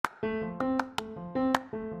Hello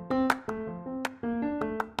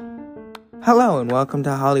and welcome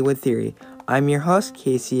to Hollywood Theory. I'm your host,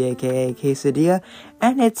 Casey, aka Quesadilla,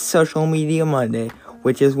 and it's Social Media Monday,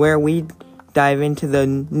 which is where we dive into the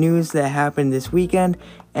news that happened this weekend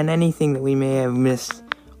and anything that we may have missed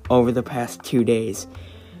over the past 2 days.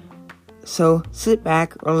 So sit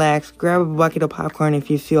back, relax, grab a bucket of popcorn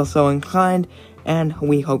if you feel so inclined, and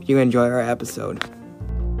we hope you enjoy our episode.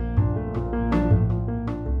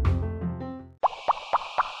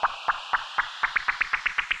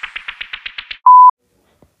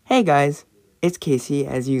 Hey guys, it's Casey,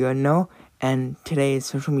 as you guys know, and today is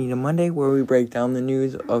Social Media Monday, where we break down the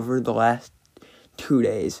news over the last 2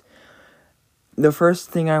 days. The first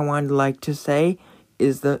thing I wanted to say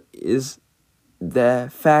is the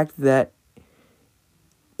fact that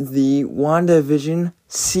the WandaVision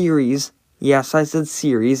series, yes, I said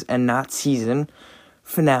series and not season,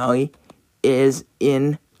 finale is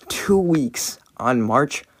in 2 weeks on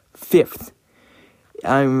March 5th.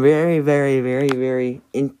 I'm very, very, very, very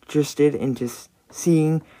interested in just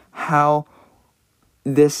seeing how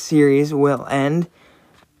this series will end,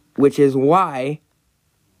 which is why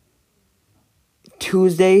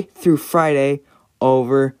Tuesday through Friday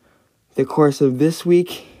over the course of this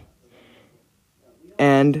week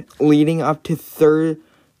and leading up to Thursday,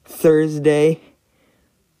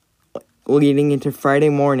 leading into Friday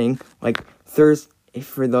morning, Thursday,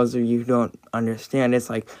 for those of you who don't understand, it's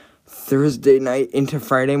like Thursday night into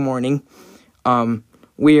Friday morning,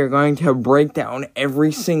 we are going to break down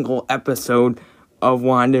every single episode of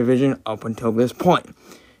WandaVision up until this point.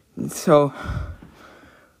 So,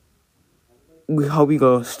 we hope you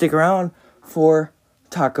go stick around for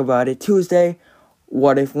Talk About It Tuesday,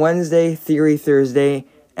 What If Wednesday, Theory Thursday,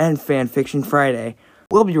 and Fanfiction Friday.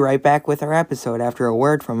 We'll be right back with our episode after a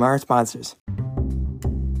word from our sponsors.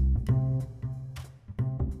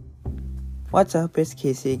 What's up, it's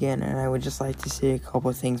Casey again, and I would just like to say a couple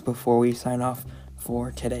of things before we sign off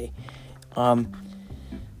for today.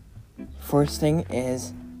 First thing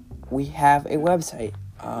is, we have a website.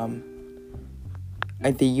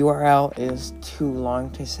 The URL is too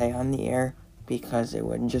long to say on the air because it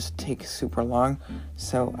would just take super long,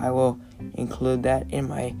 so I will include that in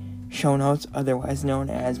my show notes, otherwise known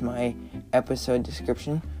as my episode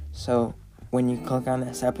description. So when you click on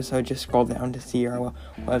this episode, just scroll down to see our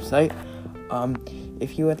website.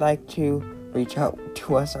 If you would like to reach out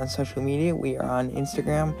to us on social media, we are on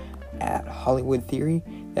Instagram at Hollywood Theory.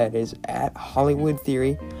 That is at Hollywood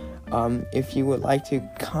Theory. If you would like to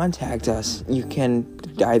contact us, you can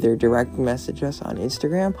either direct message us on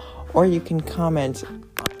Instagram or you can comment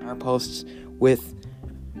on our posts with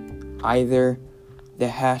either the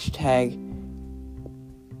hashtag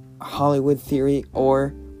Hollywood Theory or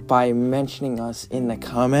by mentioning us in the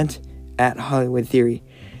comment at Hollywood Theory.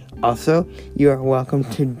 Also, you are welcome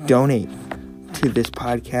to donate to this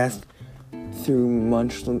podcast through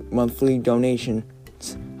monthly donations.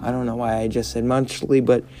 I don't know why I just said monthly,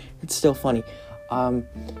 but it's still funny.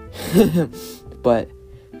 But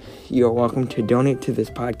you're welcome to donate to this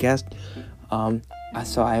podcast.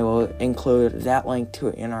 So I will include that link to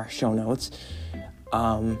it in our show notes.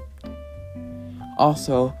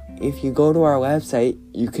 Also, if you go to our website,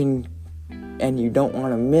 and you don't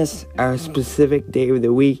want to miss our specific day of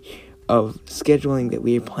the week of scheduling that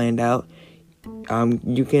we have planned out,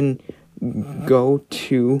 you can go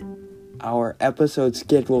to our episode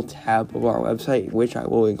schedule tab of our website, which I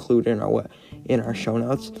will include in our show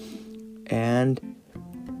notes. And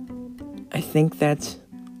I think that's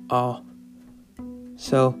all.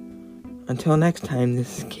 So, until next time,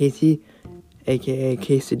 this is Casey, aka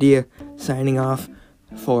Quesadilla, signing off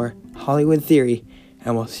for Hollywood Theory.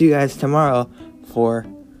 And we'll see you guys tomorrow for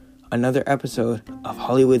another episode of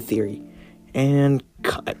Hollywood Theory. And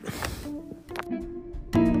cut.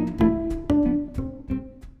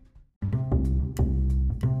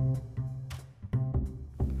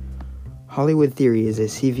 Hollywood Theory is a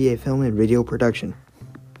CVA film and video production.